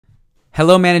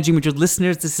Hello, Managing Madrid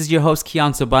listeners. This is your host,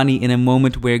 Kiyan Sobani. In a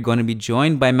moment, we're going to be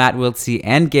joined by Matt Wiltsey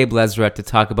and Gabe Lezra to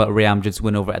talk about Real Madrid's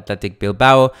win over Athletic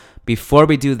Bilbao. Before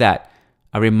we do that,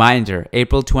 a reminder,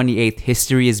 April 28th,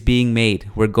 history is being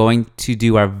made. We're going to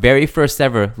do our very first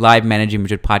ever live Managing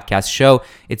Madrid podcast show.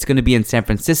 It's going to be in San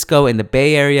Francisco, in the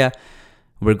Bay Area.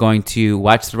 We're going to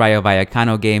watch the Rayo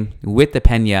Vallecano game with the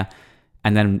Peña,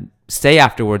 and then stay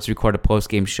afterwards, record a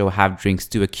post-game show, have drinks,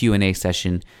 do a Q&A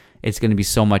session. It's going to be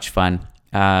so much fun.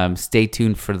 Stay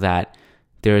tuned for that.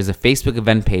 There is a Facebook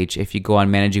event page. If you go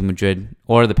on Managing Madrid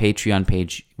or the Patreon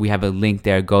page, we have a link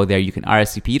there. Go there. You can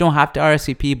RSVP. You don't have to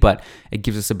RSVP, but it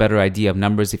gives us a better idea of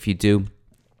numbers if you do.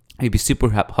 It'd be super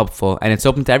helpful. And it's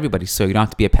open to everybody. So you don't have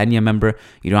to be a Peña member.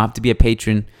 You don't have to be a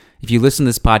patron. If you listen to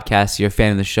this podcast, you're a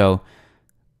fan of the show,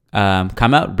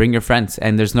 come out, bring your friends.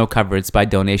 And there's no cover. It's by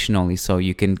donation only. So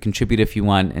you can contribute if you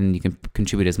want, and you can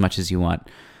contribute as much as you want.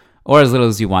 Or as little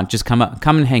as you want. Just come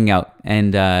and hang out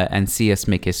and see us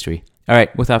make history. All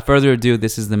right, without further ado,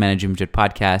 this is the Managing Madrid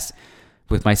podcast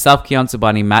with myself, Kiyan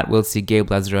Sobani, Matt Wiltsey, Gabe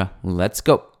Lezra. Let's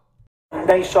go.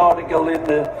 Nice article in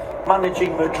the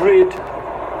Managing Madrid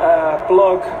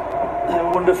blog.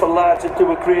 Wonderful lads that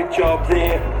do a great job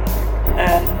there.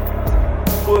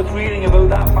 And worth reading about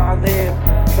that man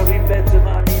there. Karim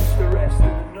Benzema needs to rest,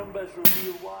 and the numbers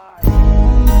reveal why.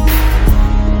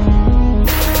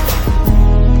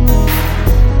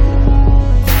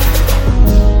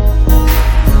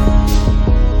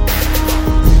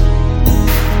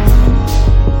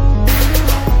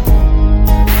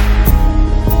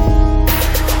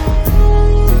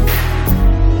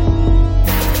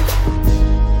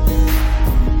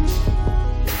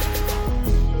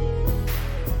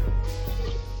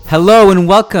 Hello and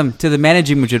welcome to the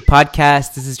Managing Madrid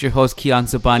podcast. This is your host, Kiyan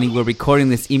Sobani. We're recording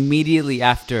this immediately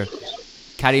after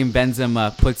Karim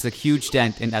Benzema puts a huge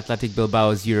dent in Athletic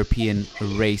Bilbao's European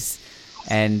race.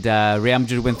 And Real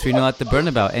Madrid win 3-0 at the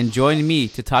Bernabeu. And joining me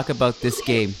to talk about this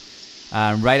game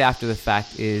right after the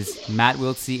fact is Matt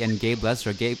Wiltsey and Gabe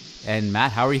Lezra. Gabe and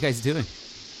Matt, how are you guys doing?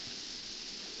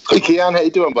 Hey, Kiyan. How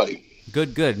you doing, buddy?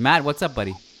 Good. Matt, what's up,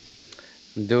 buddy?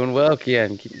 I'm doing well,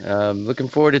 Kiyan. Looking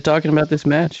forward to talking about this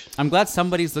match. I'm glad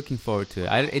somebody's looking forward to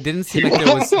it. It didn't seem like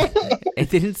there was. It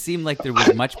didn't seem like there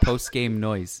was much post-game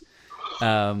noise.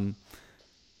 Well,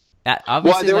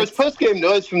 there was post-game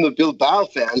noise from the Bilbao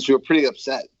fans who were pretty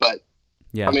upset, but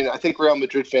yeah, I mean, I think Real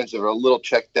Madrid fans are a little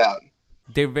checked out.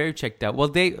 They're very checked out. Well,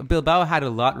 Bilbao had a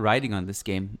lot riding on this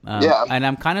game, and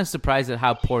I'm kind of surprised at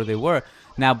how poor they were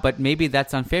now. But maybe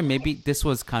that's unfair. Maybe this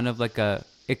was kind of like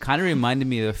It kind of reminded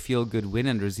me of a feel-good win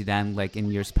under Zidane, like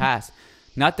in years past.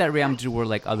 Not that Real Madrid were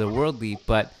like otherworldly,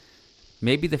 but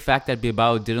maybe the fact that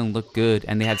Bilbao didn't look good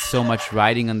and they had so much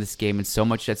riding on this game and so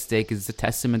much at stake is a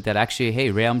testament that actually,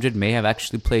 hey, Real Madrid may have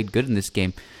actually played good in this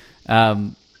game.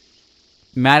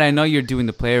 Matt, I know you're doing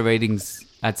the player ratings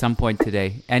at some point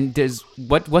today, and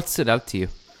what stood out to you?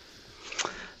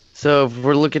 So if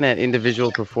we're looking at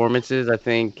individual performances, I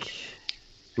think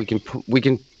we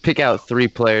can pick out three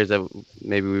players that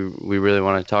maybe we really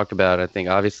want to talk about. I think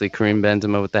obviously Karim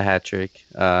Benzema with the hat trick.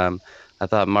 I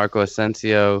thought Marco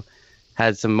Asensio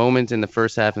had some moments in the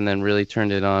first half and then really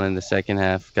turned it on in the second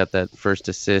half. Got that first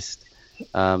assist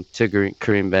to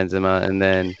Karim Benzema. And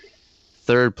then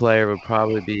third player would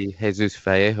probably be Jesus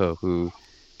Vallejo, who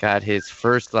got his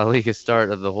first La Liga start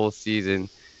of the whole season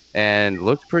and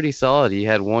looked pretty solid. He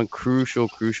had one crucial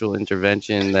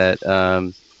intervention that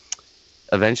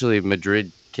eventually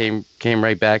Madrid came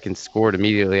right back and scored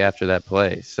immediately after that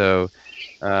play. So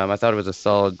I thought it was a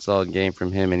solid game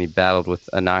from him, and he battled with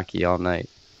Inaki all night.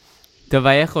 The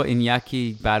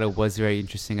Vallejo-Iñaki battle was very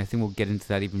interesting. I think we'll get into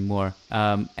that even more.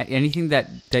 Anything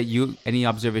any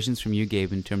observations from you,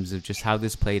 Gabe, in terms of just how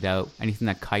this played out? Anything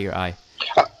that caught your eye?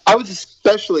 I was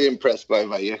especially impressed by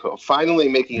Vallejo finally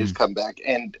making his comeback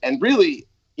and really,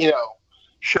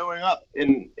 showing up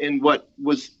in what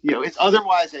was, it's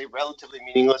otherwise a relatively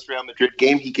meaningless Real Madrid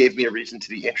game. He gave me a reason to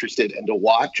be interested and to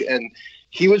watch, and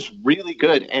he was really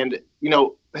good. And,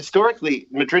 historically,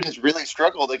 Madrid has really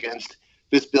struggled against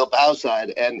this Bilbao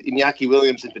side, and Iñaki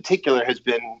Williams in particular has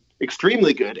been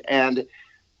extremely good. And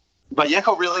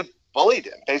Vallejo really bullied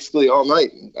him basically all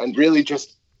night and really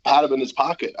just had him in his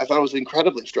pocket. I thought it was an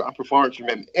incredibly strong performance from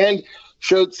him and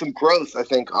showed some growth, I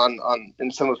think, on in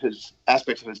some of his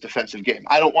aspects of his defensive game.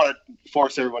 I don't want to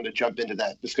force everyone to jump into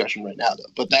that discussion right now,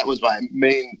 though, but that was my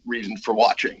main reason for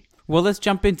watching. Well, let's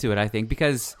jump into it, I think,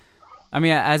 because, I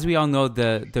mean, as we all know,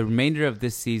 the remainder of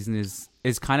this season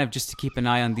is kind of just to keep an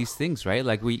eye on these things, right?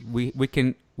 Like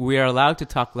we are allowed to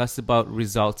talk less about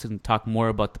results and talk more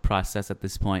about the process at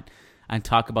this point, and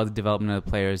talk about the development of the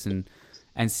players and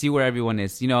and see where everyone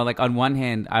is. Like on one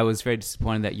hand, I was very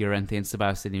disappointed that Llorente and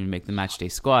Ceballos didn't even make the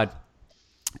matchday squad.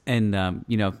 And,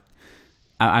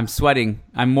 I'm sweating.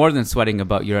 I'm more than sweating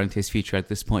about Llorente's future at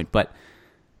this point. But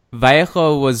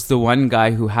Vallejo was the one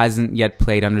guy who hasn't yet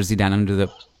played under Zidane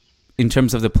in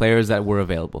terms of the players that were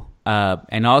available.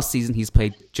 And all season, he's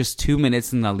played just 2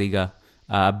 minutes in La Liga.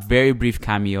 A very brief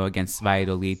cameo against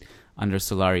Valladolid under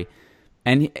Solari.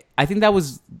 And I think that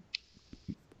was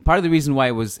part of the reason why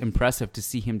it was impressive to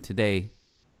see him today,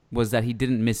 was that he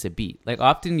didn't miss a beat. Like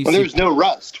often you see... there's no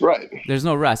rust, right? There's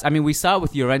no rust. I mean, we saw it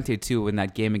with Llorente too in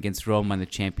that game against Roma in the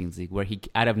Champions League, where he,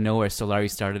 out of nowhere, Solari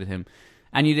started him.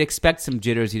 And you'd expect some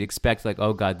jitters. You'd expect like,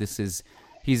 oh God,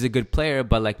 he's a good player,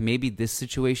 but like maybe this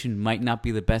situation might not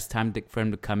be the best time for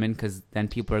him to come in, because then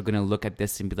people are going to look at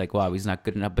this and be like, wow, he's not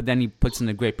good enough. But then he puts in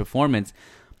a great performance.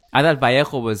 I thought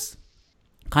Vallejo was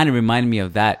kind of reminded me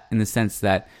of that, in the sense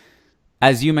that,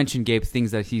 as you mentioned, Gabe,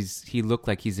 things that he looked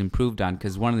like he's improved on,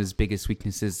 because one of his biggest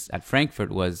weaknesses at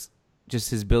Frankfurt was just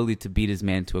his ability to beat his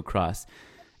man to a cross.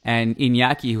 And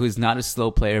Iñaki, who is not a slow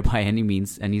player by any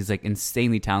means, and he's like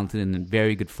insanely talented and in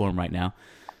very good form right now,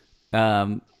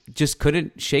 just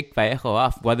couldn't shake Vallejo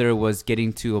off, whether it was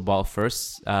getting to a ball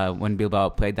first when Bilbao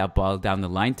played that ball down the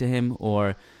line to him,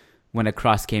 or when a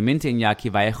cross came into Iñaki,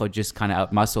 Vallejo just kind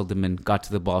of outmuscled him and got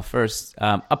to the ball first.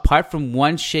 Apart from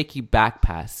one shaky back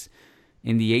pass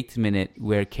in the 8th minute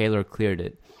where Keylor cleared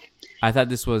it, I thought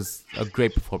this was a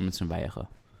great performance from Vallejo.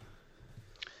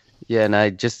 Yeah,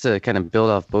 and just to kind of build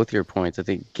off both your points, I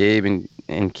think Gabe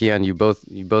and Kian, you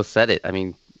both said it. I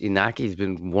mean, Inaki's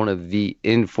been one of the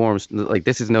informed, like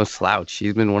this is no slouch.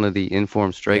 He's been one of the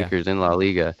informed strikers in La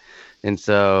Liga. And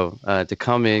so to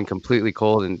come in completely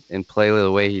cold and play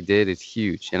the way he did is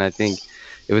huge. And I think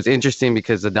it was interesting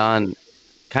because Zidane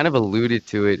kind of alluded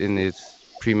to it in his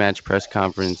pre-match press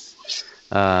conference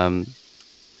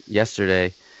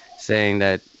yesterday, saying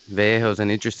that Vallejo's an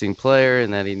interesting player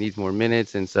and that he needs more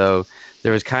minutes. And so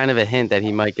there was kind of a hint that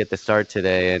he might get the start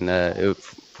today. And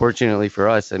fortunately for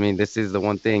us, I mean, this is the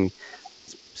one thing,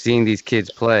 seeing these kids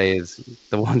play is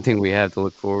the one thing we have to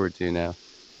look forward to now.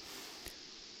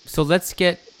 So let's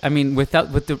get, I mean, with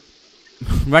the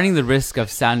running the risk of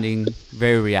sounding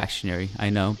very reactionary, I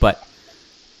know, but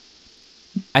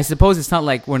I suppose it's not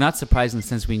like we're not surprised in the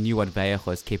sense we knew what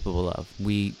Vallejo is capable of.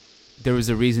 There was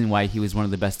a reason why he was one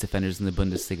of the best defenders in the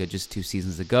Bundesliga just 2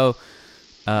 seasons ago.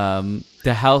 The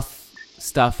health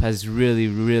stuff has really,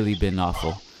 really been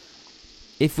awful.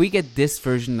 If we get this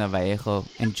version of Vallejo,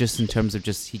 and just in terms of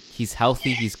just he's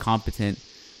healthy, he's competent,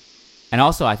 and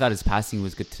also I thought his passing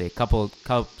was good today. Couple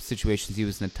situations he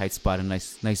was in a tight spot, a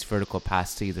nice vertical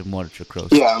pass to either Modric or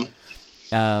Kroos. Yeah.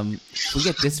 If we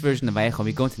get this version of Vallejo,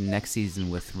 we go into next season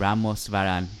with Ramos,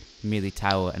 Varane,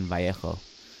 Militao, and Vallejo.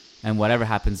 And whatever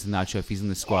happens to Nacho, if he's in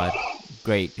the squad,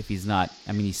 great. If he's not,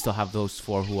 I mean, you still have those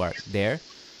 4 who are there.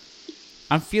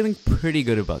 I'm feeling pretty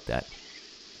good about that.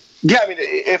 Yeah, I mean,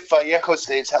 if Vallejo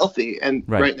stays healthy, and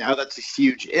right now that's a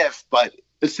huge if, but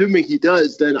assuming he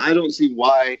does, then I don't see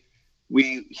why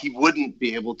he wouldn't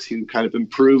be able to kind of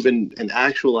improve and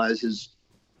actualize his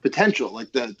potential,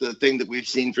 like the thing that we've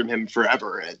seen from him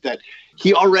forever, that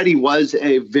he already was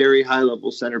a very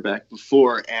high-level center back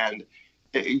before, and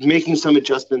making some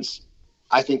adjustments,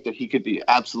 I think that he could be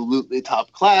absolutely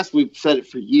top class. We've said it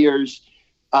for years.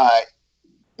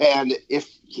 And if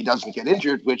he doesn't get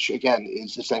injured, which, again,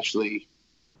 is essentially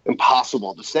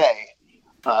impossible to say,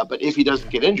 but if he doesn't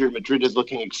get injured, Madrid is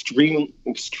looking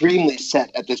extremely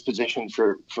set at this position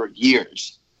for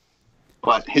years.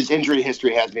 But his injury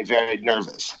history has me very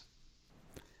nervous.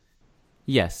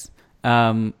 Yes.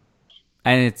 And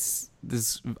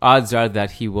odds are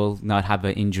that he will not have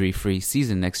an injury-free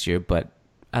season next year, but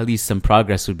at least some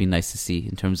progress would be nice to see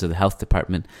in terms of the health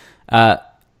department.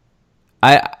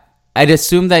 I'd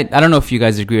assume that, I don't know if you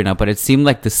guys agree or not, but it seemed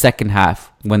like the second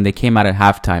half, when they came out at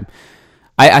halftime,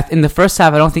 in the first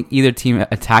half, I don't think either team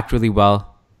attacked really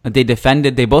well. They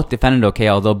both defended okay,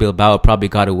 although Bilbao probably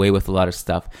got away with a lot of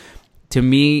stuff. To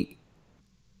me,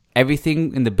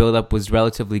 everything in the build-up was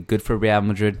relatively good for Real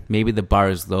Madrid. Maybe the bar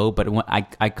is low, but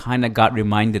I kind of got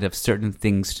reminded of certain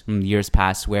things from years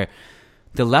past where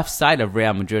the left side of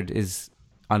Real Madrid is,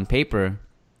 on paper,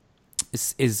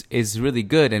 is really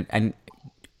good. And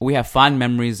we have fond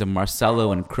memories of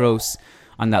Marcelo and Kroos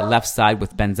on that left side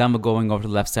with Benzema going over to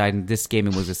the left side. In this game,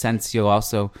 it was Asensio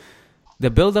also. The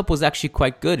build-up was actually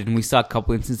quite good, and we saw a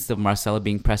couple instances of Marcelo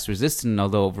being press-resistant,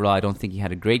 although overall I don't think he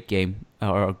had a great game,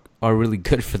 or really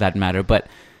good for that matter. But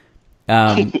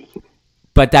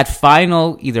that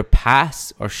final either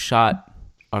pass or shot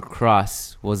or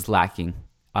cross was lacking.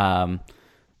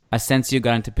 Asensio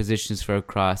got into positions for a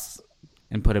cross.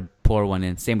 and put a poor one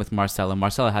in. Same with Marcelo.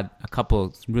 Marcelo had a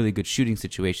couple really good shooting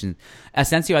situations.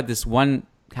 Asensio had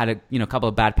a couple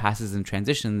of bad passes in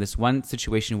transition. This one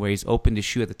situation where he's open to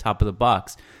shoot at the top of the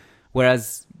box,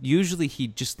 whereas usually he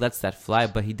just lets that fly,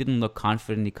 but he didn't look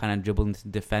confident. He kind of dribbled into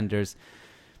defenders.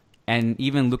 And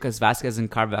even Lucas Vazquez and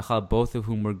Carvajal, both of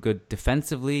whom were good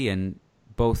defensively, and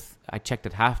both, I checked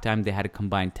at halftime, they had a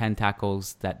combined 10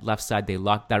 tackles. That right side they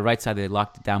locked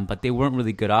it down, but they weren't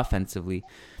really good offensively.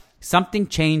 Something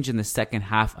changed in the second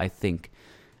half, I think.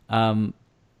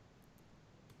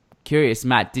 Curious,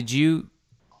 Matt,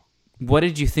 what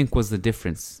did you think was the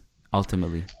difference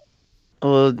ultimately?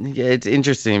 Well, yeah, it's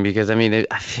interesting because I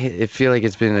feel like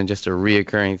it's been just a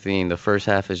reoccurring theme. The first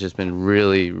half has just been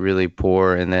really, really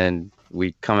poor, and then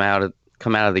we come out of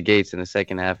the gates in the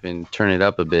second half and turn it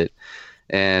up a bit.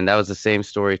 And that was the same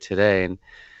story today. And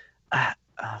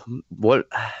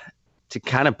to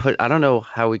kind of I don't know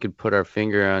how we could put our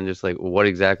finger on just like what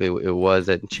exactly it was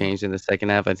that changed in the second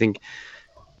half. I think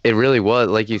it really was,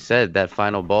 like you said, that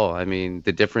final ball. I mean,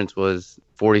 the difference was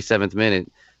 47th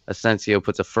minute. Asensio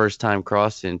puts a first-time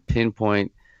cross in,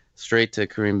 pinpoint straight to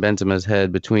Karim Benzema's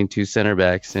head between two center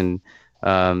backs, and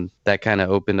that kind of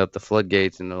opened up the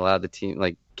floodgates and allowed the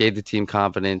team, gave the team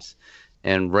confidence.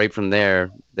 And right from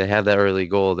there, they have that early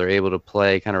goal. They're able to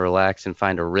play, kind of relax, and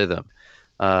find a rhythm.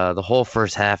 The whole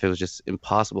first half, it was just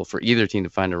impossible for either team to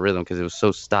find a rhythm because it was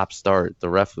so stop-start. The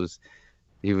ref was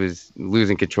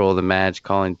losing control of the match,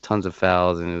 calling tons of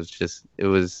fouls, and it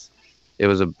was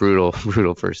a brutal,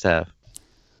 brutal first half.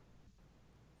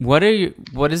 There's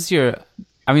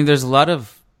a lot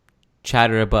of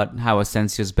chatter about how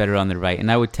Asensio's better on the right,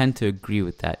 and I would tend to agree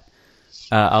with that.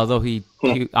 Although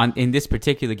in this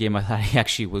particular game, I thought he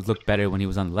actually would look better when he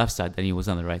was on the left side than he was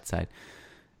on the right side.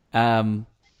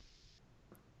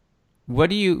 What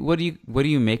do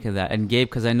you make of that? And Gabe,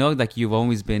 because I know you've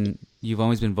always been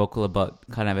vocal about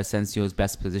kind of Asensio's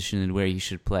best position and where he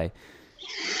should play.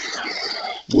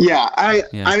 Yeah, I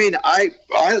mean, I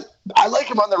like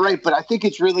him on the right, but I think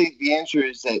it's really, the answer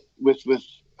is that with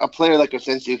a player like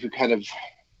Asensio, who kind of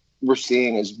we're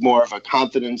seeing as more of a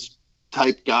confidence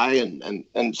type guy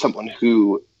and someone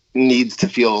who needs to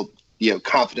feel,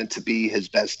 confident to be his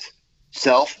best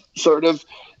self, sort of,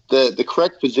 the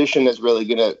correct position is really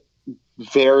going to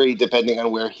vary depending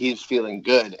on where he's feeling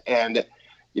good. And,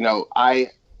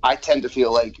 I tend to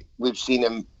feel like we've seen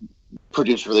him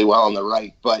produce really well on the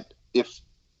right, but if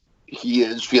he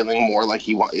is feeling more like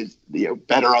he is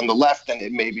better on the left, then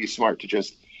it may be smart to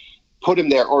just put him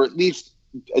there, or at least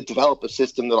develop a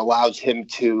system that allows him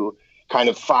to kind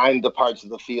of find the parts of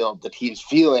the field that he's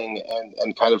feeling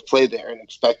and kind of play there, and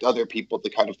expect other people to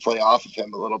kind of play off of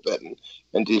him a little bit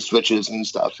and do switches and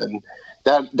stuff. And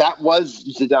that was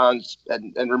Zidane's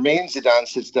and remains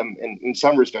Zidane's system in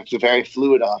some respects, a very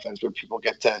fluid offense where people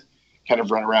get to kind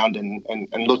of run around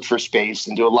and look for space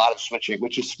and do a lot of switching,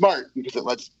 which is smart because it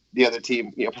lets the other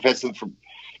team, prevents them from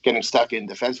getting stuck in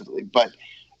defensively. But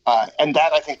and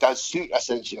that I think does suit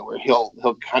Asensio, where he'll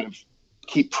kind of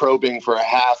keep probing for a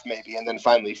half maybe, and then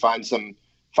finally find some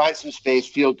space,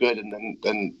 feel good, and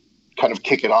then kind of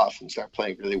kick it off and start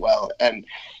playing really well. And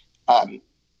I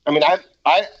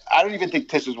don't even think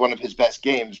this was one of his best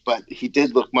games, but he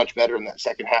did look much better in that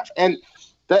second half. And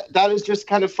that is just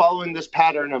kind of following this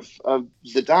pattern of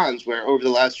Zidane's, where over the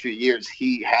last few years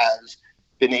he has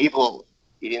been able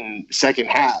in second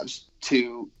halves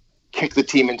to kick the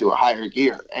team into a higher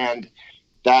gear. And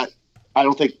that, I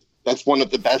don't think that's one of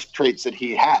the best traits that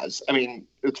he has. I mean,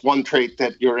 it's one trait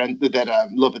that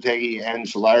Lopetegui and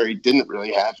Solari didn't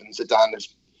really have, and Zidane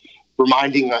is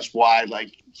reminding us why,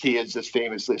 he is this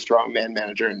famously strong man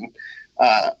manager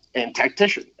and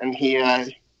tactician. And he, I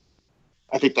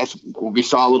think we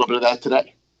saw a little bit of that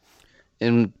today.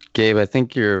 And Gabe, I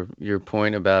think your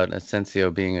point about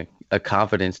Asensio being a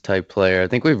confidence type player, I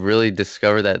think we've really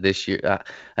discovered that this year.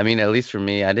 At least for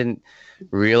me, I didn't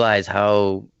realize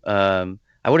how,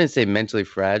 I wouldn't say mentally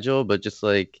fragile, but just it's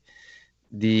like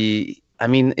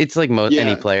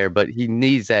any player, but he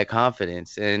needs that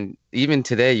confidence. And even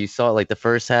today, you saw the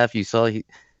first half,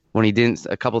 when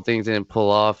a couple things didn't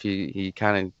pull off, he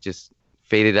kind of just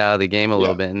faded out of the game a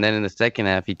little bit. And then in the second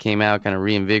half, he came out kind of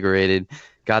reinvigorated,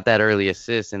 got that early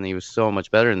assist, and he was so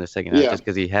much better in the second half just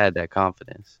because he had that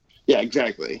confidence. Yeah,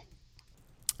 exactly.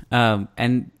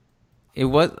 And it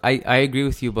was, I agree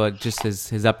with you about just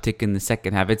his uptick in the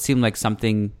second half. It seemed like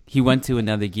something, he went to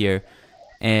another gear,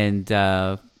 and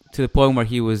to the point where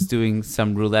he was doing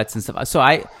some roulettes and stuff. So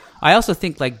I also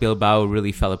think Bilbao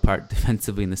really fell apart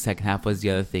defensively in the second half was the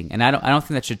other thing. And I don't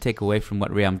think that should take away from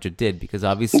what Real Madrid did, because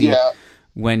obviously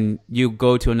when you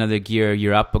go to another gear,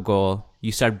 you're up a goal,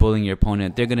 you start bullying your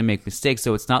opponent, they're going to make mistakes.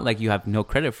 So it's not like you have no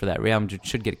credit for that. Real Madrid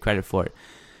should get credit for it.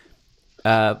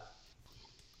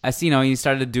 I see, he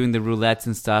started doing the roulettes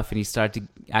and stuff, and he started to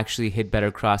actually hit better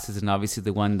crosses. And obviously,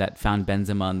 the one that found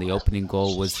Benzema on the opening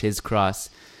goal was his cross.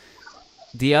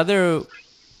 The other,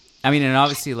 and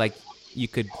obviously, like, you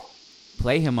could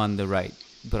play him on the right,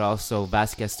 but also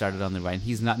Vasquez started on the right. And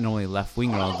he's not normally a left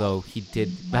winger, although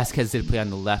Vasquez did play on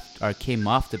the left, or came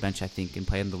off the bench, I think, and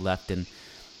played on the left. And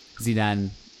Zidane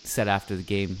said after the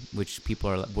game, which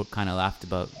people were kind of laughed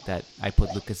about, that I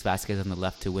put Lucas Vasquez on the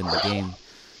left to win the game.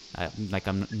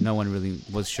 No one really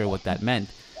was sure what that meant.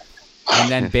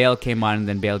 And then Bale came on, and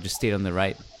then Bale just stayed on the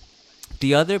right.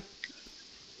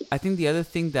 I think the other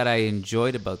thing that I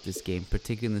enjoyed about this game,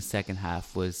 particularly in the second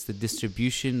half, was the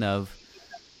distribution of.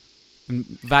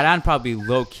 Varane probably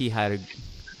low key had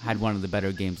one of the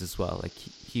better games as well. Like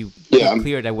he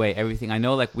cleared away everything. I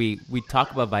know, like we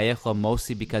talk about Vallejo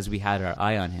mostly because we had our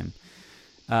eye on him.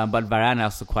 But Varane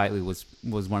also quietly was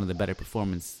one of the better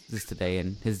performances today,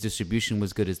 and his distribution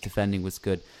was good, his defending was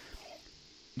good.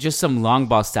 Just some long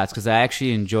ball stats, because I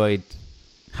actually enjoyed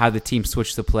how the team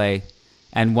switched the play.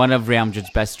 And one of Real Madrid's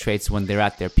best traits when they're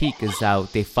at their peak is how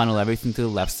they funnel everything to the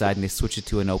left side and they switch it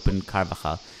to an open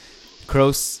Carvajal.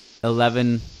 Kroos,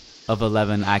 11 of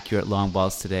 11 accurate long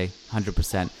balls today,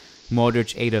 100%.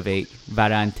 Modric, 8 of 8.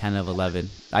 Varane, 10 of 11.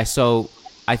 I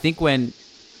think when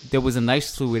there was a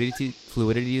nice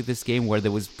fluidity of this game where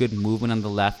there was good movement on the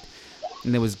left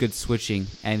and there was good switching,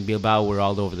 and Bilbao were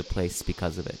all over the place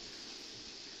because of it.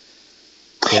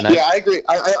 I agree.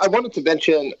 I wanted to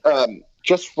mention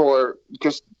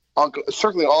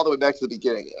circling all the way back to the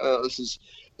beginning.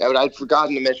 I'd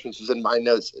forgotten to mention, this was in my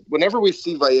notes. Whenever we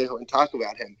see Vallejo and talk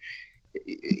about him,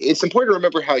 it's important to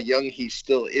remember how young he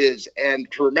still is,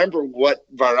 and to remember what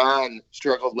Varane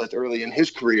struggled with early in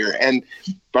his career. And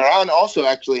Varane also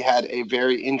actually had a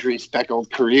very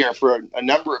injury-speckled career for a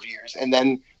number of years, and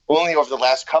then only over the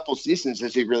last couple seasons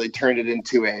has he really turned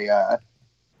into a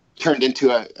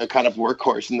kind of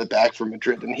workhorse in the back for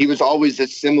Madrid. And he was always a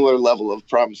similar level of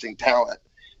promising talent.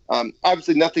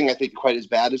 Obviously, nothing I think quite as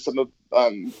bad as some of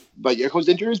Vallejo's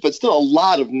injuries, but still a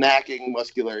lot of nagging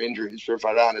muscular injuries for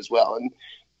Varane as well, and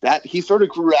that he sort of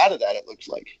grew out of that. It looks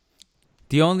like.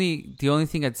 The only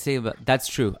thing I'd say about that's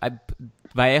true.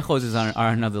 Vallejo's are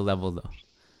another level though.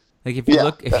 Like if you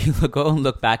go and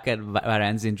look back at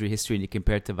Varane's injury history and you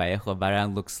compare it to Vallejo,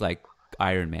 Varane looks like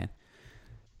Iron Man.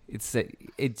 What's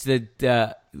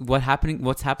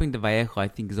happening to Vallejo, I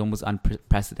think, is almost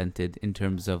unprecedented in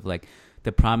terms of like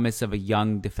the promise of a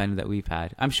young defender that we've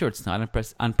had. I'm sure it's not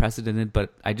unprecedented,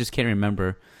 but I just can't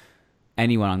remember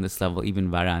anyone on this level.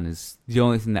 Even Varane is the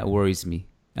only thing that worries me.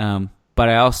 But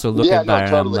I also look at Varane,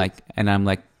 totally. I'm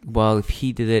like, well, if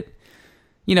he did it,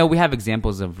 we have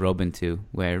examples of Robben too,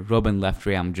 where Robben left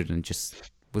Real Madrid and just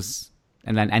was,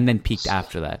 and then peaked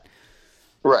after that.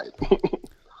 Right.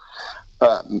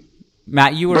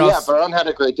 Matt, you were also... Varane had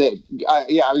a great day.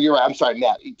 You're right. I'm sorry,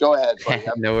 Matt. Go ahead.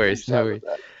 No worries.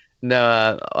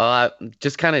 No,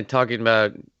 just kind of talking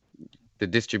about the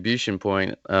distribution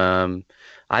point.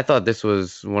 I thought this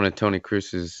was one of Toni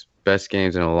Kroos's best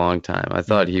games in a long time. I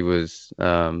thought he was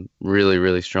really,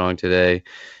 really strong today.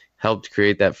 Helped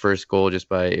create that first goal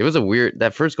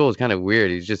that first goal was kind of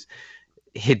weird. He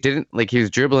was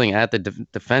dribbling at the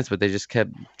defense, but they just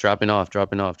kept dropping off,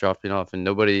 and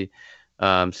nobody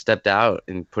stepped out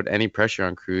and put any pressure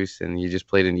on Kroos, and he just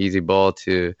played an easy ball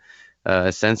to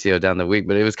Asensio down the wing.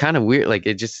 But it was kind of weird. Like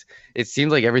it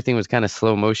seemed like everything was kind of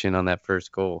slow motion on that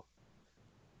first goal.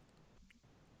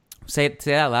 Say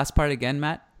that last part again,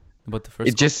 Matt, about the first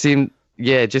goal. It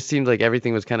just seemed like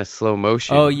everything was kind of slow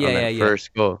motion. Oh yeah,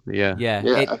 first goal.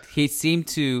 Yeah. He seemed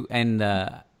to, and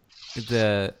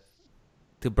the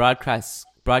broadcast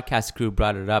crew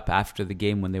brought it up after the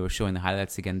game when they were showing the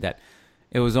highlights again, that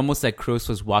it was almost like Kroos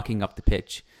was walking up the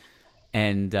pitch,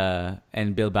 and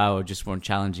Bilbao just weren't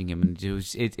challenging him, and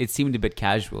it seemed a bit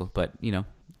casual, but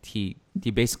he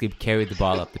basically carried the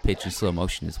ball up the pitch in slow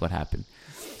motion is what happened.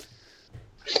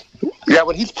 Yeah,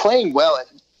 when he's playing well,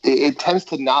 it tends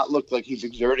to not look like he's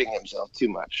exerting himself too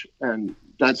much, and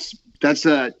that's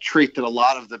a trait that a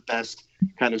lot of the best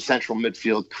kind of central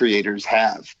midfield creators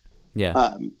have.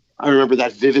 Yeah. I remember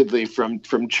that vividly from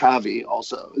Xavi.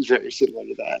 Also, it's very similar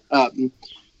to that.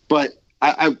 But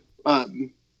I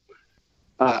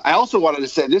also wanted to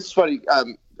say, this is funny,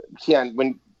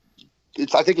 Kian.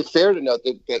 I think it's fair to note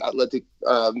that Athletic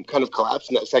kind of collapsed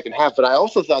in that second half. But I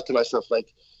also thought to myself,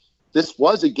 like, this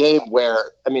was a game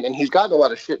where, and he's gotten a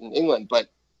lot of shit in England, but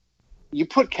you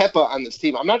put Kepa on this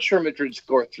team. I'm not sure Madrid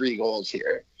scored 3 goals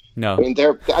here. No, I mean,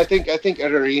 I think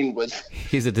Ederin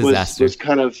he's a disaster. was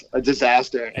kind of a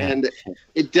disaster, and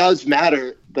it does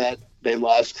matter that they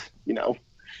lost. You know,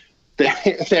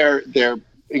 their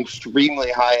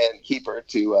extremely high end keeper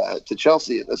to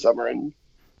Chelsea in the summer, and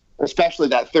especially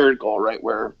that third goal, right?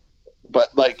 But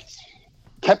like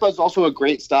Kepa's also a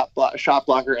great shot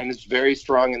blocker and is very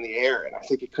strong in the air, and I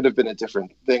think it could have been a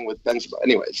different thing with Benzema,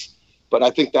 anyways. But I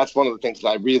think that's one of the things that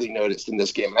I really noticed in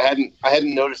this game. I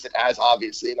hadn't noticed it as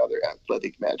obviously in other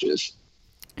athletic matches.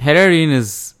 Ederin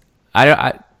is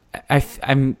I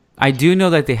do know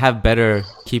that they have better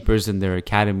keepers in their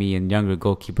academy and younger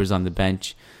goalkeepers on the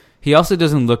bench. He also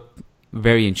doesn't look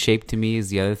very in shape to me is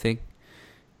the other thing.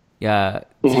 Yeah,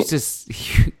 it's just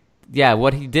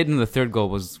what he did in the third goal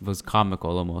was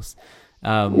comical almost.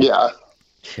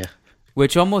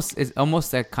 Which almost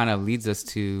that kind of leads us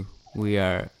to we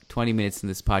are 20 minutes in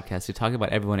this podcast to talk about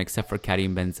everyone except for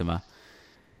Karim Benzema.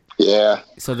 Yeah.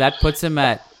 So that puts him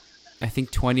at I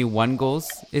think 21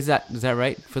 goals. Is that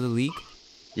right for the league?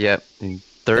 Yep, and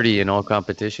 30 in all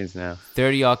competitions now.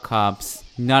 30 all comps.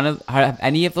 Have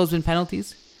any of those been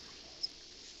penalties?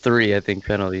 3, I think,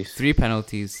 penalties. 3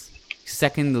 penalties.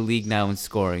 Second in the league now in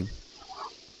scoring.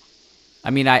 I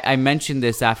mean, I mentioned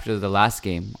this after the last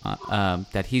game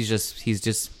that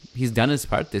he's done his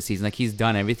part this season. Like he's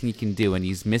done everything he can do, and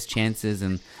he's missed chances,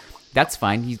 and that's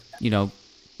fine.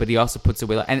 But he also puts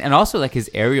away and also like his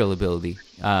aerial ability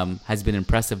has been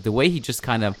impressive. The way he just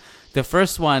kind of the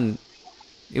first one,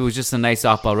 it was just a nice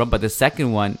off-ball run, but the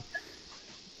second one,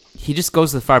 he just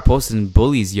goes to the far post and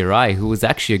bullies Uri, who was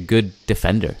actually a good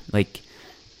defender.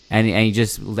 And he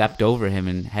just leapt over him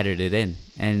and headed it in.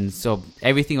 And so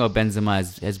everything about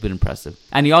Benzema has been impressive.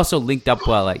 And he also linked up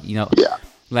well,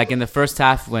 like in the first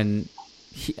half when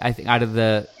I think out of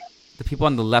the people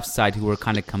on the left side who were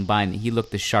kind of combined, he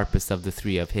looked the sharpest of the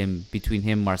three of him, between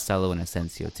him, Marcelo, and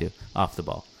Asensio too, off the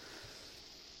ball.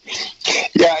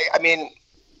 Yeah, I mean,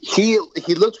 he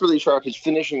looks really sharp. His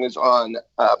finishing is on.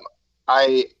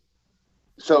 I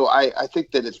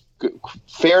think that it's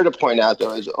fair to point out,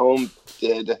 though, as Ohm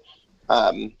did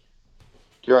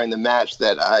during the match,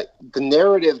 that the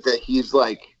narrative that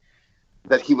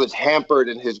he was hampered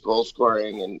in his goal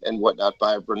scoring and whatnot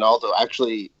by Ronaldo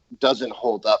actually doesn't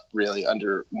hold up really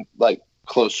under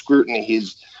close scrutiny.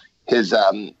 His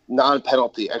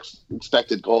non-penalty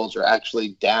expected goals are actually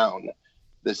down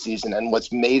this season, and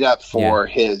what's made up for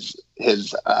his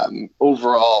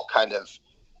overall kind of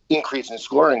increase in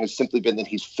scoring has simply been that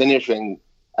he's finishing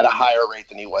at a higher rate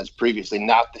than he was previously,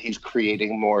 not that he's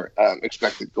creating more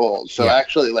expected goals. So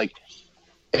actually,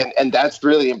 and that's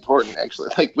really important,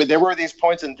 actually. There were these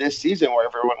points in this season where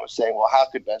everyone was saying, well, how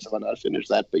could Benzema not finish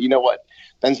that? But you know what?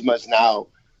 Benzema's now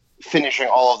finishing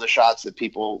all of the shots that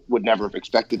people would never have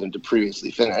expected him to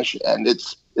previously finish, and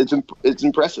it's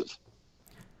impressive.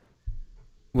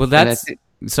 Well,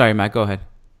 sorry, Matt, go ahead.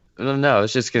 No, I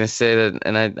was just going to say that,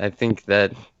 and I think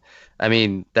that, I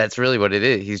mean, that's really what it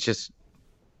is.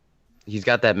 He's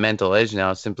got that mental edge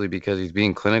now simply because he's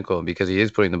being clinical, because he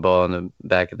is putting the ball in the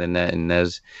back of the net. And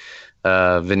as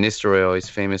Van Nistelrooy always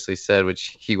famously said,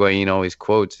 which Higuain always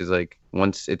quotes, is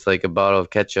once it's like a bottle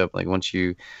of ketchup, once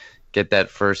you get that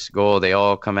first goal, they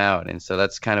all come out. And so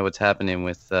that's kind of what's happening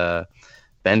with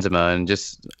Benzema. And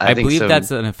I believe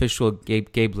that's an official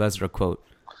Gabe Lesra quote.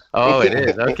 Oh, it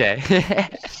is. Okay.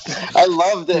 I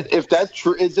love that. If that's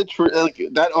true, is it true?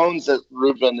 That owns that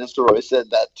Ruben Nistelrooy said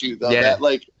that too, though. Yeah.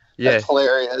 That's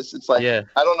hilarious. It's I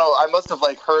don't know. I must have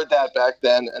heard that back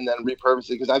then and then repurposed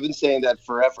it, because I've been saying that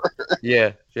forever.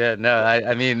 Yeah. No,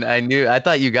 I mean, I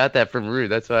thought you got that from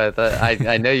Rude. That's why I thought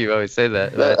I know you always say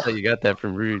that, but I thought you got that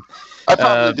from Rude. I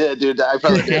probably did, dude. I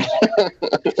probably did.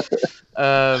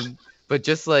 But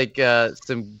just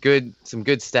some good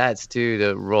stats too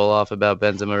to roll off about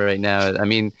Benzema right now. I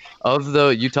mean,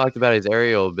 you talked about his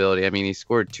aerial ability. I mean, he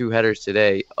scored 2 headers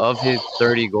today. Of his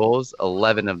 30 goals,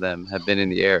 11 of them have been in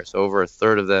the air. So over a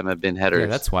third of them have been headers. Yeah,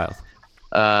 that's wild.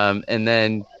 And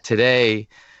then today,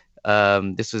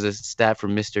 this was a stat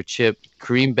from Mr. Chip.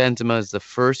 Karim Benzema is the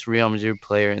first Real Madrid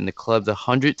player in the club's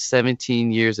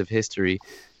 117 years of history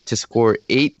to score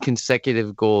 8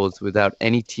 consecutive goals without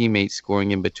any teammate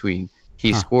scoring in between.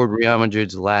 He scored Real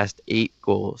Madrid's last 8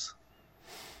 goals.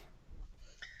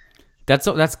 That's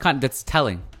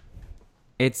telling.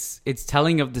 It's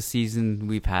telling of the season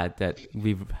we've had, that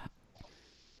we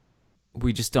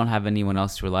just don't have anyone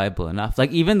else reliable enough.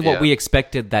 Even what we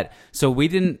expected so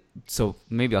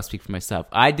maybe I'll speak for myself.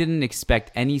 I didn't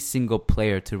expect any single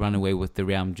player to run away with the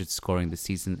Real Madrid scoring this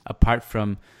season, apart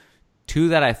from 2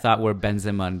 that I thought were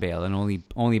Benzema and Bale, and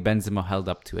only Benzema held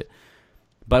up to it.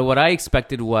 But what I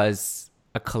expected was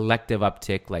a collective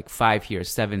uptick, like 5 here,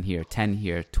 7 here, 10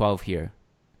 here, 12 here.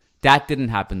 That didn't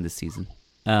happen this season.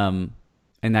 And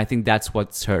I think that's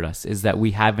what's hurt us, is that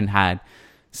we haven't had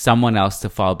someone else to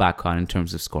fall back on in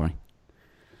terms of scoring.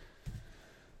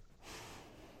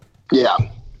 Yeah,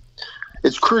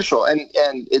 it's crucial. And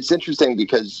it's interesting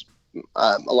because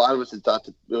a lot of us had thought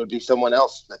that it would be someone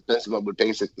else, that Benzema would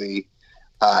basically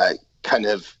kind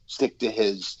of stick to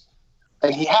his.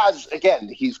 And he has, again,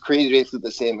 he's created basically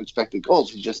the same expected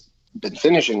goals. He's just been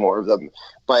finishing more of them.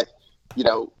 But,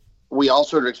 we all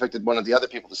sort of expected one of the other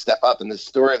people to step up. And the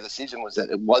story of the season was that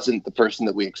it wasn't the person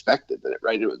that we expected, that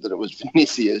it was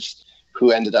Vinicius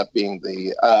who ended up being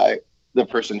the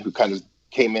person who kind of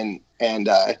came in and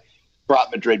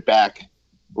brought Madrid back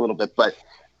a little bit. But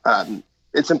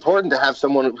it's important to have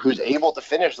someone who's able to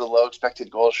finish the low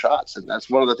expected goal shots. And that's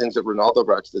one of the things that Ronaldo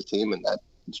brought to the team. And that,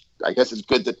 I guess it's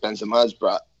good that Benzema's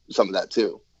brought some of that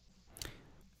too.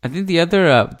 I think the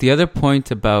other point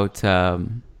about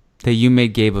that you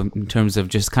made, Gabe, in terms of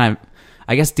just kind of,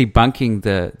 I guess, debunking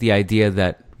the idea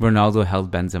that Ronaldo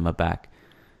held Benzema back.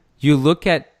 You look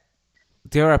at,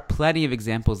 there are plenty of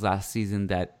examples last season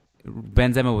that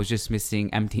Benzema was just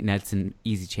missing empty nets and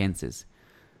easy chances.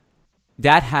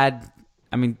 How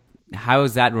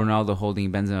is that Ronaldo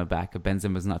holding Benzema back if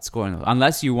Benzema's not scoring?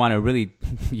 Unless you want to really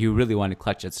want to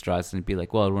clutch at straws and be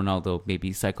like, well, Ronaldo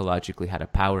maybe psychologically had a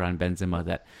power on Benzema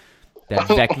that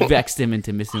vexed him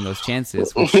into missing those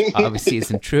chances, which obviously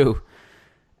isn't true.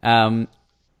 And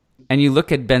you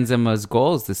look at Benzema's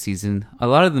goals this season, a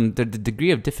lot of them, the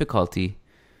degree of difficulty,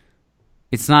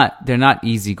 they're not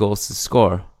easy goals to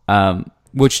score,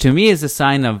 which to me is a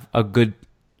sign of a good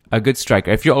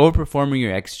striker. If you're overperforming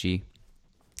your XG,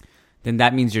 then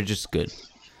that means you're just good.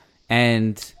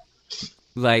 And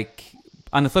like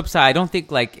on the flip side, I don't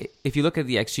think, like, if you look at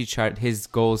the XG chart, his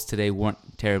goals today weren't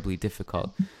terribly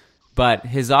difficult, but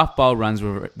his off-ball runs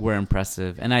were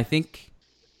impressive. And I think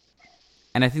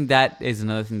that is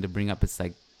another thing to bring up. It's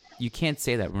like, you can't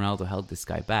say that Ronaldo held this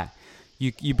guy back.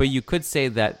 But you could say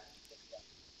that,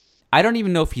 I don't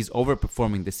even know if he's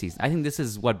overperforming this season. I think this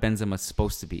is what Benzema's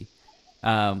supposed to be.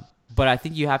 But I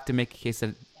think you have to make a case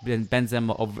that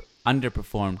Benzema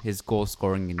underperformed his goal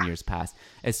scoring in years past,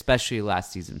 especially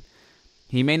last season.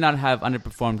 He may not have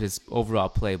underperformed his overall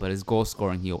play, but his goal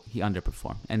scoring he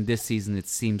underperformed. And this season, it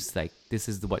seems like this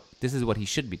is what he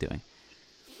should be doing.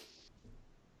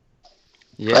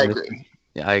 Yeah, I agree.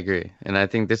 I agree, and I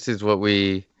think this is what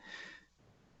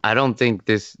I don't think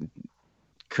this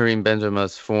Karim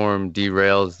Benzema's form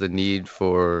derails the need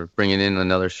for bringing in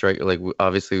another striker. Like,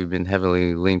 obviously, we've been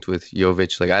heavily linked with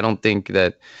Jovic. Like, I don't think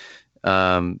that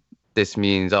this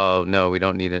means, oh no, we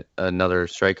don't need another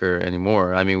striker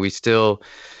anymore. I mean, we still,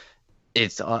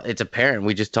 it's apparent.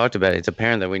 We just talked about it. It's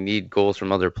apparent that we need goals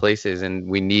from other places, and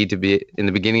we need to be in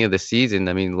the beginning of the season.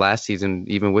 I mean, last season,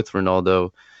 even with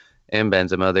Ronaldo and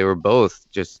Benzema, they were both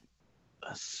just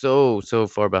so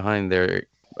far behind their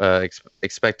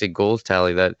expected goals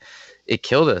tally that it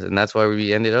killed us, and that's why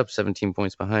we ended up 17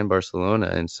 points behind Barcelona.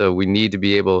 And so we need to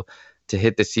be able to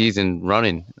hit the season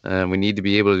running. We need to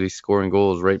be able to be scoring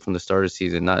goals right from the start of the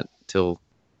season, not till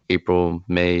April,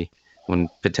 May, when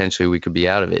potentially we could be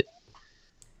out of it.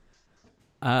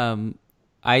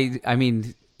 I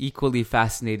mean, equally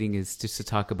fascinating is just to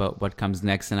talk about what comes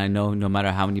next. And I know no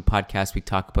matter how many podcasts we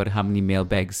talk about, how many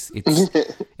mailbags,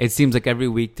 it seems like every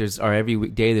week every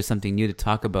weekday there's something new to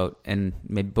talk about, and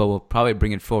maybe we'll probably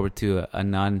bring it forward to a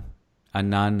non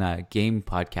game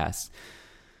podcast.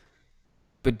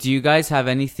 But do you guys have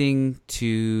anything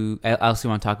else you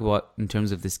want to talk about in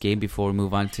terms of this game before we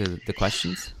move on to the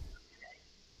questions?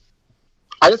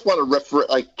 I just want to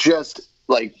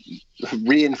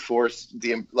reinforce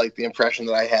the impression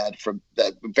that I had from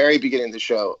the very beginning of the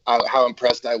show, how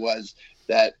impressed I was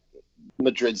that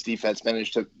Madrid's defense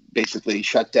managed to basically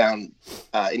shut down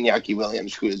Iñaki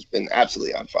Williams, who has been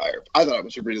absolutely on fire. I thought it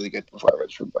was a really good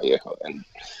performance from Vallejo and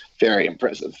very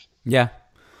impressive. Yeah.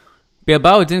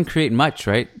 Bilbao didn't create much,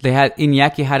 right?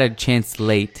 Iñaki had a chance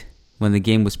late when the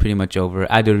game was pretty much over.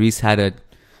 Aduriz had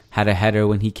a header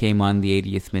when he came on the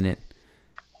 80th minute.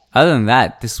 Other than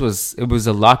that, it was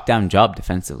a lockdown job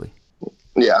defensively.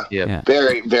 Yeah.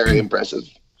 Very, very impressive.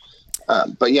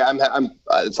 But yeah, I'm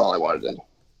that's all I wanted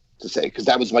to say, because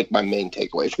that was like my main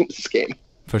takeaway from this game.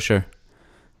 For sure.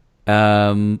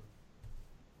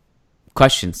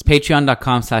 Questions.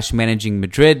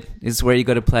 Patreon.com/managingmadrid is where you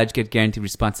go to pledge, get guaranteed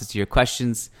responses to your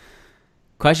questions.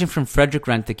 Question from Frederick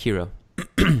Rantakiro.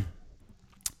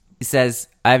 He says,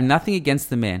 I have nothing against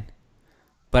the man,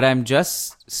 but I'm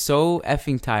just so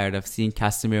effing tired of seeing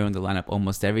Casemiro in the lineup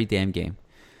almost every damn game.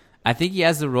 I think he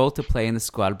has a role to play in the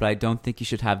squad, but I don't think he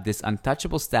should have this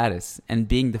untouchable status and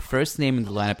being the first name in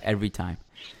the lineup every time.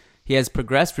 He has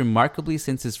progressed remarkably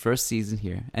since his first season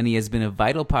here, and he has been a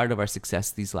vital part of our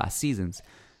success these last seasons.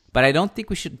 But I don't think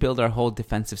we should build our whole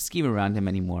defensive scheme around him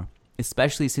anymore,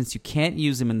 especially since you can't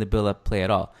use him in the build-up play at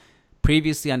all.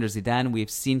 Previously under Zidane, we've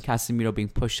seen Casemiro being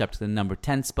pushed up to the number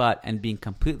 10 spot and being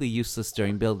completely useless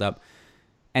during build-up,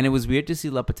 and it was weird to see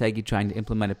Lopetegui trying to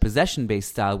implement a possession-based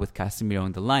style with Casemiro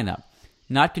in the lineup,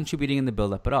 not contributing in the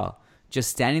build-up at all, just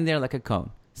standing there like a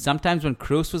cone. Sometimes when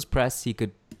Kroos was pressed, he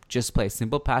could just play a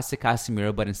simple pass to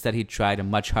Casemiro, but instead he tried a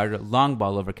much harder long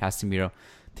ball over Casemiro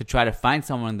to try to find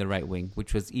someone on the right wing,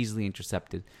 which was easily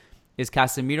intercepted. Is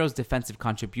Casemiro's defensive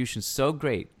contribution so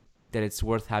great that it's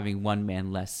worth having one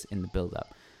man less in the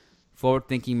build-up?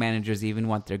 Forward-thinking managers even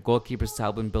want their goalkeepers to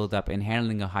help in build-up and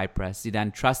handling a high press.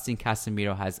 Zidane trusting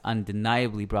Casemiro has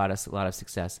undeniably brought us a lot of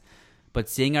success. But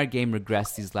seeing our game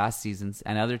regress these last seasons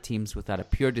and other teams without a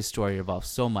pure destroyer evolve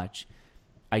so much,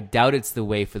 I doubt it's the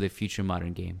way for the future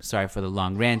modern game. Sorry for the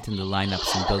long rant and the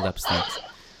lineups and build-ups things.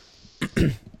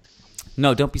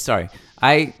 No, don't be sorry.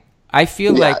 I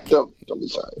feel like don't be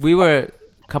sorry. We were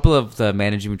a couple of the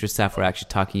management staff were actually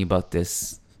talking about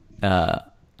this on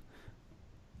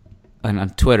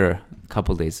Twitter a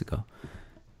couple days ago,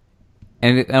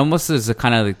 and it almost is a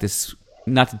kind of like this.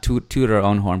 Not to toot our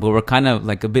own horn, but we're kind of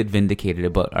like a bit vindicated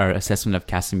about our assessment of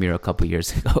Casemiro a couple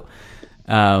years ago,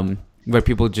 where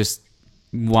people just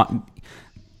want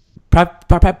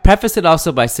preface it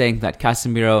also by saying that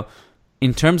Casemiro,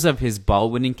 in terms of his ball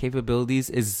winning capabilities,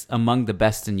 is among the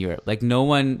best in Europe. Like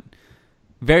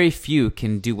very few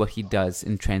can do what he does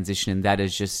in transition, and that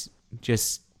is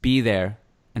just be there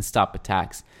and stop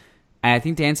attacks. And I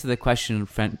think to answer the question,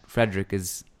 Frederick,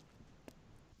 is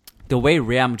the way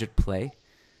Real Madrid play.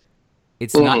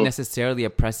 It's not necessarily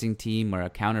a pressing team or a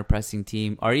counter-pressing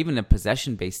team or even a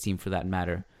possession-based team for that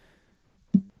matter.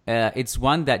 It's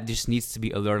one that just needs to be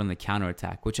alert on the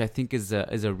counterattack, which I think is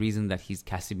a reason that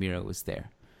Casemiro was there.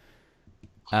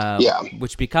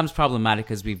 Which becomes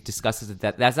problematic as we've discussed it.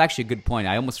 That's actually a good point.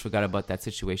 I almost forgot about that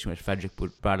situation which Frederick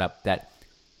brought up, that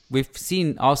we've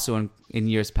seen also in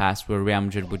years past where Real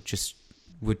Madrid would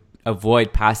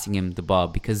avoid passing him the ball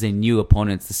because they knew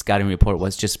opponents, the scouting report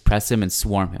was just press him and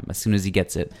swarm him as soon as he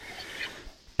gets it.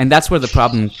 And that's where the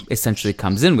problem essentially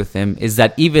comes in with him, is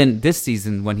that even this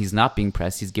season when he's not being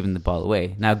pressed, he's giving the ball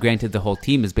away. Now, granted, the whole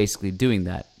team is basically doing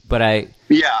that, but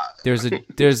there's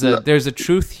a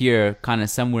truth here kind of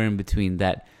somewhere in between,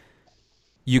 that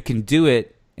you can do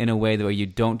it in a way where you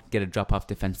don't get a drop-off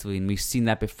defensively, and we've seen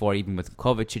that before, even with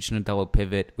Kovacic in a double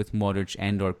pivot, with Modric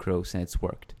and or Kroos, and it's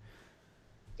worked.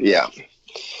 Yeah.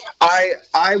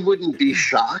 I wouldn't be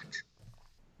shocked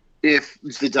if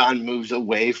Zidane moves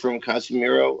away from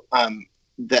Casemiro.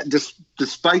 That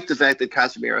despite the fact that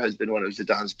Casemiro has been one of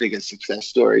Zidane's biggest success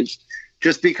stories,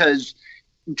 based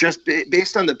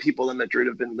on the people that Madrid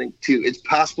have been linked to, it's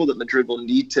possible that Madrid will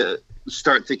need to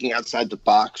start thinking outside the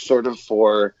box sort of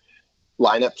for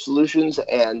lineup solutions.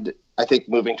 And I think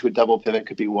moving to a double pivot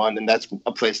could be one. And that's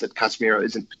a place that Casemiro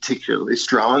isn't particularly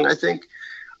strong, I think.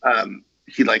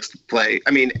 He likes to play.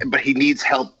 But he needs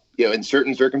help, in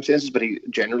certain circumstances, but he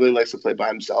generally likes to play by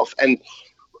himself. And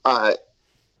I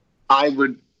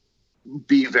would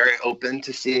be very open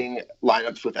to seeing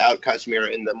lineups without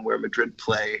Casemiro in them where Madrid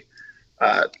play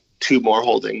two more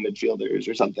holding midfielders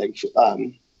or something.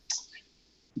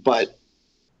 But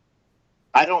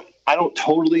I don't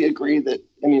totally agree that.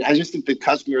 I just think that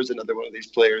Casemiro is another one of these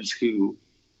players who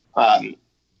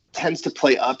tends to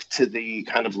play up to the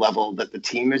kind of level that the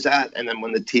team is at, and then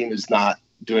when the team is not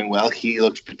doing well, he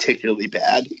looks particularly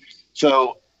bad.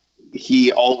 So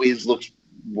he always looks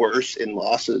worse in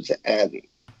losses and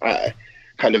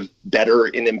kind of better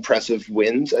in impressive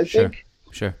wins, I think.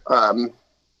 Sure.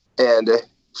 And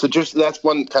so just that's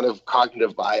one kind of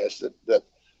cognitive bias that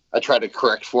I try to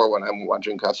correct for when I'm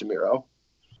watching Casemiro.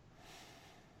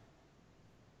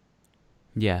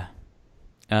 Yeah.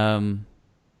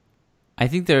 I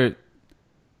think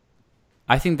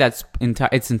that's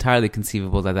it's entirely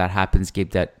conceivable that happens,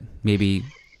 Gabe, that maybe,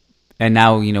 and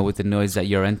now, with the noise that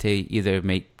Llorente either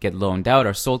may get loaned out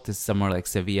or sold to somewhere like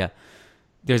Sevilla,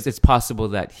 it's possible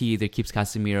that he either keeps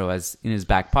Casemiro as in his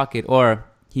back pocket or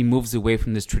he moves away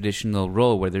from this traditional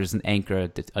role where there's an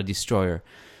anchor, a destroyer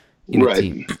in the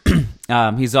team.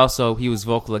 He was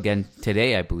vocal again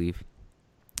today, I believe,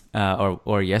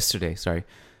 or yesterday, sorry.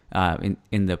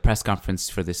 In the press conference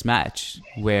for this match,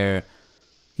 where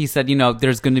he said,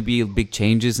 there's going to be big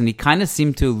changes, and he kind of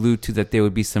seemed to allude to that there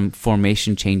would be some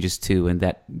formation changes too, and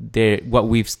that what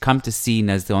we've come to see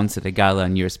as the Once de Gala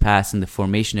in years past and the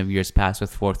formation of years past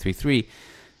with 4-3-3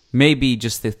 maybe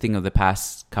just the thing of the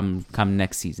past come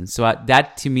next season. So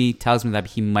that to me tells me that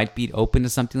he might be open to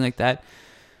something like that.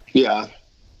 Yeah,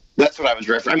 that's what I was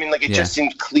referring. I mean, like, it just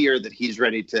seems clear that he's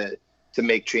ready to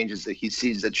make changes, that he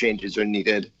sees that changes are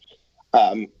needed.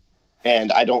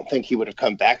 And I don't think he would have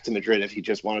come back to Madrid if he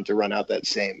just wanted to run out that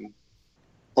same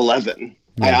 11.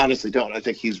 Yeah. I honestly don't. I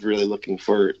think he's really looking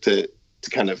to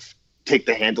kind of take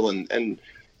the handle and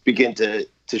begin to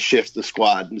shift the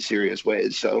squad in serious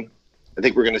ways. So I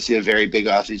think we're going to see a very big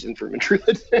offseason for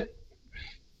Madrid.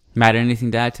 Matt,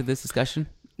 anything to add to this discussion?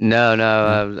 No.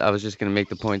 I was just going to make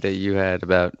the point that you had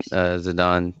about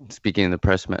Zidane speaking in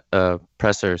the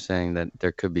presser, saying that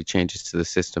there could be changes to the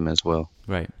system as well.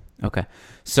 Right. Okay.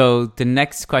 So the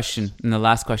next question and the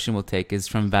last question we'll take is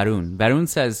from Varun. Varun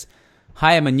says,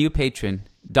 "Hi, I'm a new patron,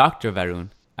 Dr. Varun.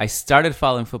 I started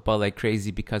following football like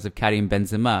crazy because of Karim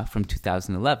Benzema from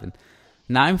 2011.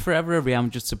 Now I'm forever a Real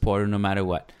Madrid supporter no matter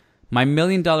what. My $1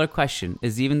 million question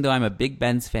is, even though I'm a big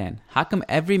Benz fan, how come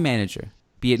every manager,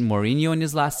 be it Mourinho in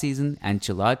his last season,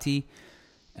 Ancelotti,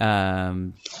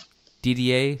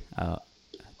 Didier,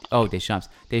 Deschamps,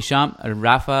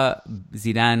 Rafa,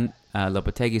 Zidane,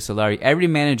 Lopetegui, Solari, every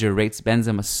manager rates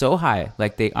Benzema so high,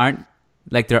 like there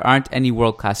aren't any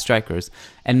world-class strikers,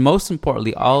 and most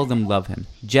importantly, all of them love him.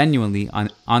 Genuinely,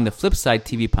 on the flip side,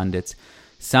 TV pundits,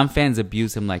 some fans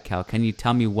abuse him like hell. Can you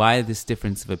tell me why this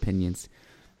difference of opinions?"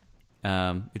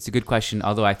 It's a good question,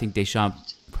 although I think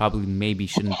Deschamps probably maybe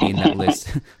shouldn't be in that list.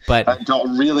 But I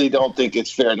don't think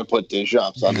it's fair to put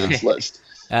Deschamps on this list,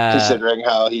 considering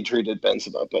how he treated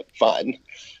Benzema, but fine.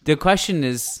 The question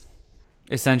is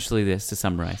essentially this, to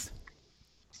summarize.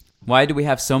 Why do we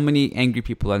have so many angry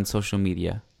people on social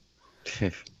media?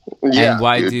 And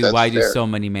why do so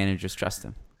many managers trust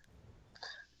him?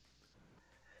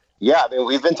 Yeah, I mean,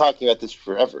 we've been talking about this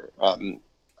forever.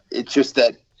 It's just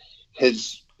that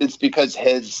it's because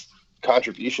his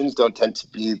contributions don't tend to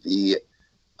be the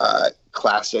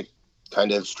classic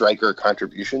kind of striker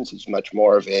contributions. He's much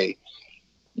more of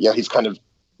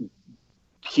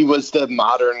he was the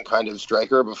modern kind of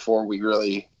striker before we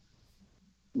really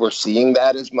were seeing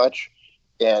that as much.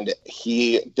 And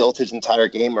he built his entire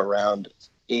game around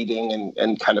aiding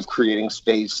and kind of creating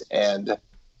space and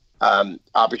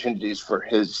opportunities for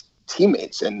his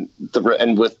teammates, and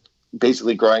with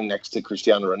basically growing next to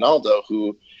Cristiano Ronaldo,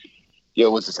 who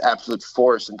was this absolute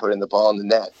force in putting the ball in the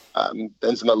net.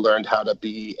 Benzema learned how to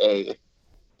be a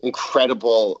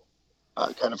incredible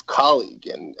kind of colleague,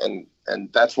 and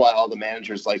that's why all the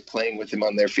managers like playing with him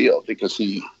on their field, because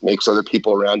he makes other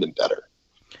people around him better.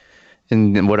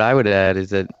 And what I would add is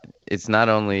that it's not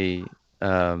only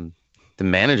the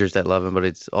managers that love him, but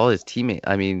it's all his teammates.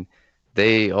 I mean,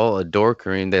 they all adore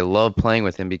Karim. They love playing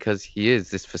with him because he is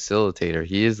this facilitator.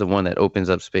 He is the one that opens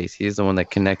up space. He is the one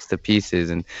that connects the pieces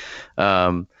and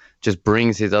just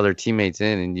brings his other teammates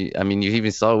in. And you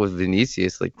even saw it with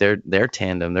Vinicius, like their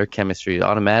tandem, their chemistry,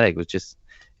 automatic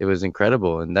it was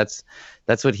incredible. And that's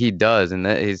what he does, and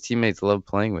that his teammates love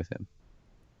playing with him.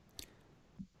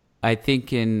 I think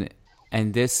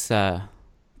this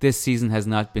season has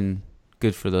not been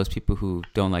good for those people who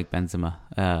don't like Benzema.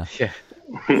 Yeah.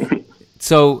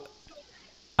 So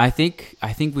I think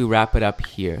we wrap it up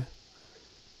here.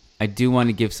 I do want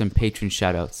to give some patron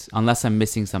shout-outs, unless I'm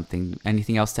missing something.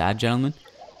 Anything else to add, gentlemen?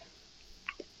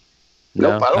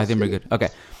 Nope, I think we're good. Okay.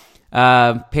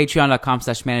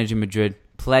 Patreon.com/managermadrid.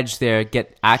 Pledge there.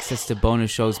 Get access to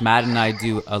bonus shows. Matt and I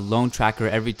do a loan tracker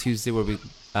every Tuesday where we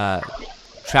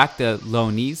track the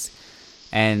loanees.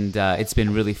 And it's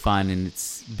been really fun. And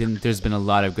there's been a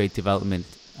lot of great development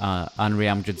on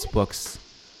Real Madrid's books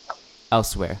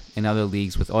elsewhere in other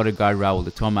leagues with Odegaard, Raul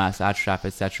de Tomas, Ashraf,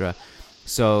 etc.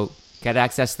 So get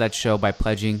access to that show by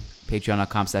pledging.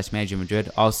 Patreon.com/managermadrid.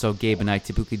 Also, Gabe and I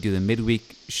typically do the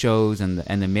midweek shows and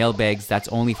the mailbags. That's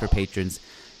only for patrons.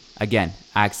 Again,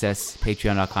 access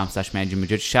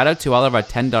Patreon.com/managermadrid. Shout out to all of our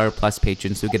 $10 plus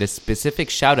patrons who get a specific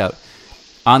shout out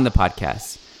on the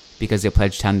podcast because they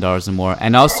pledge $10 or more.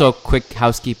 And also, quick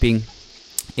housekeeping.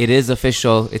 It is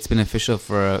official. It's been official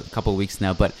for a couple of weeks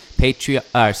now. But in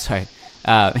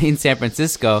San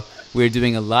Francisco, we're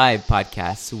doing a live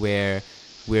podcast where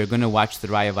we're going to watch the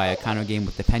Rayo Vallecano game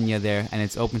with the Peña there, and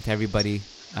it's open to everybody.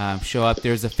 Show up.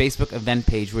 There's a Facebook event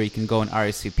page where you can go and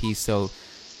RSVP. So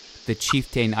the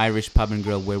Chieftain Irish Pub and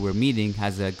Grill where we're meeting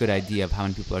has a good idea of how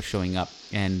many people are showing up.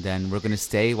 And then we're going to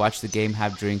stay, watch the game,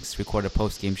 have drinks, record a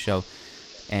post-game show.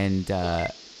 And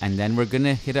then we're going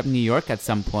to hit up New York at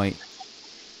some point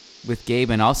with Gabe,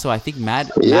 and also I think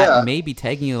Matt may be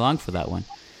tagging you along for that one.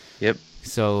 Yep.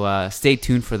 So stay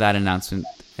tuned for that announcement,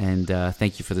 and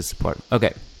thank you for the support.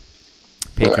 Okay.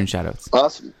 Patron shoutouts.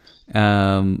 Awesome.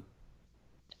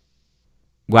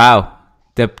 Wow.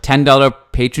 The $10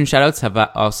 patron shoutouts have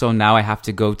also now I have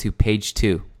to go to page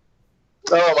 2.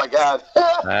 Oh my God.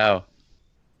 Wow.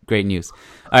 Great news.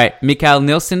 All right. Mikael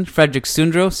Nilsson, Frederick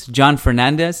Sundros, John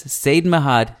Fernandez, Said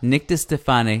Mahad, Nick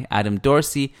DeStefane, Adam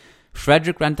Dorsey,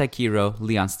 Frederick Rantakiro,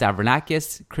 Leon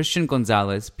Stavronakis, Christian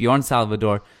Gonzalez, Bjorn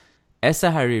Salvador,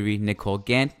 Essa Hariri, Nicole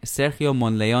Gant, Sergio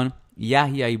Monleon,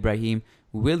 Yahya Ibrahim,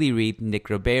 Willie Reed, Nick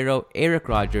Ribeiro, Eric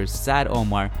Rogers, Sad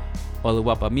Omar,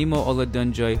 Oluwapamimo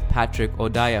Oladunjoy, Patrick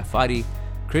Odaya Fadi,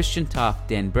 Christian Toff,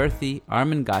 Dan Berthy,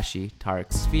 Armin Gashi,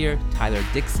 Tarek Sphere, Tyler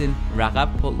Dixon,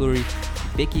 Raghav Potluri,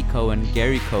 Vicky Cohen,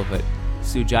 Gary Kohut,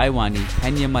 Sujai Wani,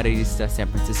 Peña Marista, San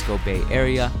Francisco Bay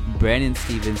Area, Brandon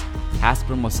Stevens,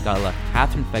 Casper Moscala,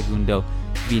 Catherine Fagundo,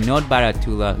 Vinod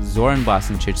Baratula, Zoran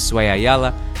Bosanchich, Sway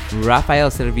Ayala,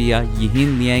 Rafael Servilla,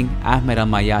 Yihin Liang, Ahmed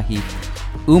Al-Mayahi,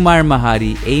 Umar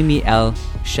Mahadi, Amy L,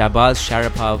 Shabaz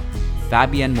Sharapov,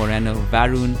 Fabian Moreno,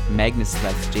 Varun, Magnus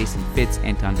Lex, Jason Fitz,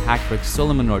 Anton Hackberg,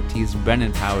 Solomon Ortiz,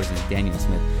 Brennan Powers, and Daniel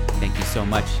Smith. Thank you so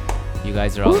much. You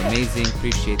guys are all amazing.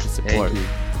 Appreciate the support.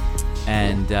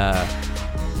 And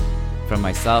from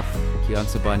myself, Kian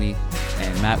Sobani,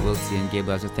 and Matt Wiltsey and Gabe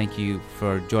Lazar, thank you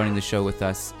for joining the show with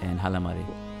us. And Hala Mari.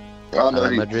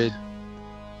 Hala Madrid.